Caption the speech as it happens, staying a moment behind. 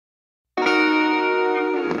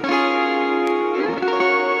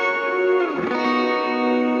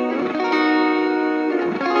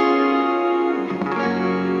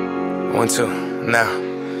1, 2, now.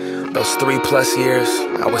 Those 3+ years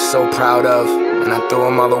I was so proud of, and I threw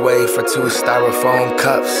them all away for 2 styrofoam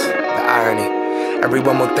cups. The irony.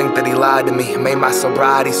 Everyone will think that he lied to me, made my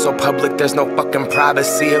sobriety so public there's no fucking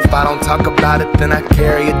privacy. If I don't talk about it, then I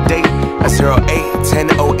carry a date. A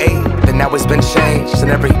 08-10-08, then now it's been changed.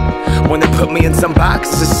 And everyone that put me in some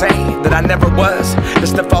boxes is saying that I never was,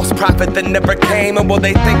 just a false prophet that never came. And will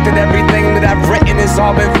they think that everything that I've written has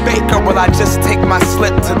all been fake, or will I just take my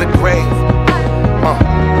slip to the grave?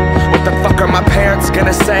 What the fuck are my parents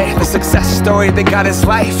gonna say? The success story that got his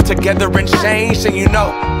life together and changed. And you know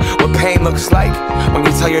what pain looks like when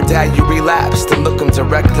you tell your dad you relapsed and look him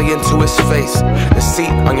directly into his face. The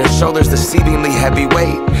seat on your shoulders, deceivingly heavy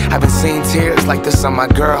weight. Haven't seen tears like this on my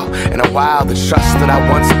girl in a while. The trust that I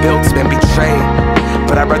once built's been betrayed.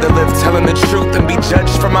 But I'd rather live telling the truth and be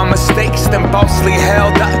judged for my mistakes than falsely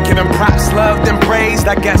held up, giving props, loved and praised.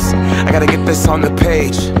 I guess I gotta get this on the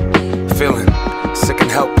page. Feeling sick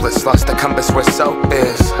and helpless, lost the compass where soap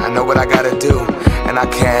is. I know what I gotta do, and I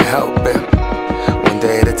can't help it. One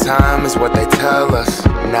day at a time is what they tell us.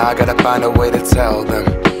 Now I gotta find a way to tell them.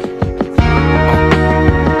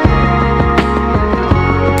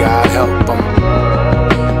 God help them.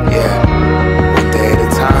 Yeah. One day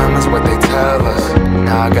at a time is what they tell us.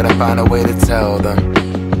 Now I gotta find a way to tell them.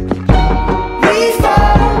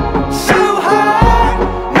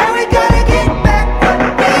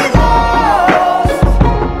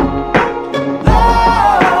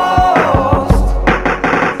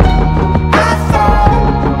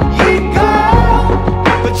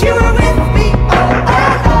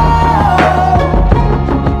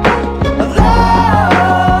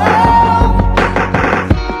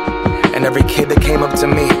 Every kid that came up to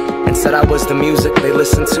me and said I was the music they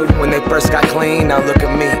listened to when they first got clean. Now look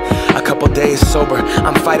at me, a couple days sober,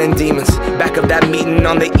 I'm fighting demons. Back of that meeting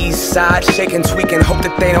on the east side, shaking, tweaking, hope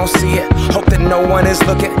that they don't see it. Hope that no one is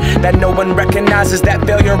looking, that no one recognizes that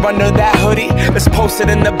failure under that hoodie that's posted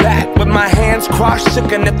in the back with my hands crossed,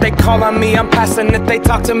 shook. And if they call on me, I'm passing. If they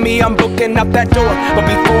talk to me, I'm booking up that door. But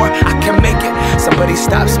before I can make it, somebody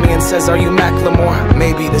stops me and says, are you Macklemore?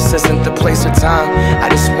 Maybe this isn't the place or time. I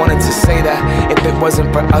just wanted to say that if it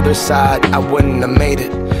wasn't for other side, I wouldn't have made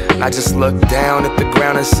it. And I just look down at the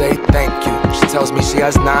ground and say thank you. She tells me she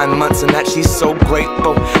has 9 months and that she's so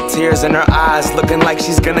grateful. Tears in her eyes, looking like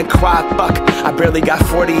she's gonna cry. Fuck, I barely got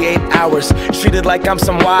 48 hours, treated like I'm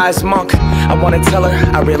some wise monk. I wanna tell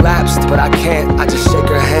her I relapsed, but I can't. I just shake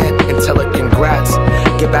her hand and tell her congrats.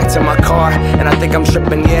 Get back to my car and I think I'm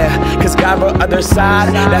tripping, yeah, cause God wrote other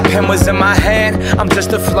side. That pen was in my hand. I'm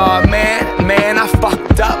just a flawed man. Man, I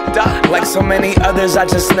fucked up. Like so many others, I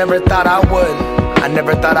just never thought I would. I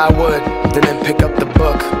never thought I would. Didn't pick up the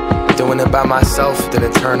book. Doing it by myself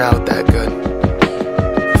didn't turn out that good.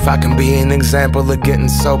 If I can be an example of getting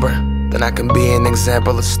sober, then I can be an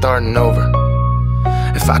example of starting over.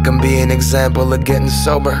 If I can be an example of getting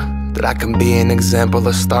sober, then I can be an example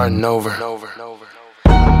of starting over.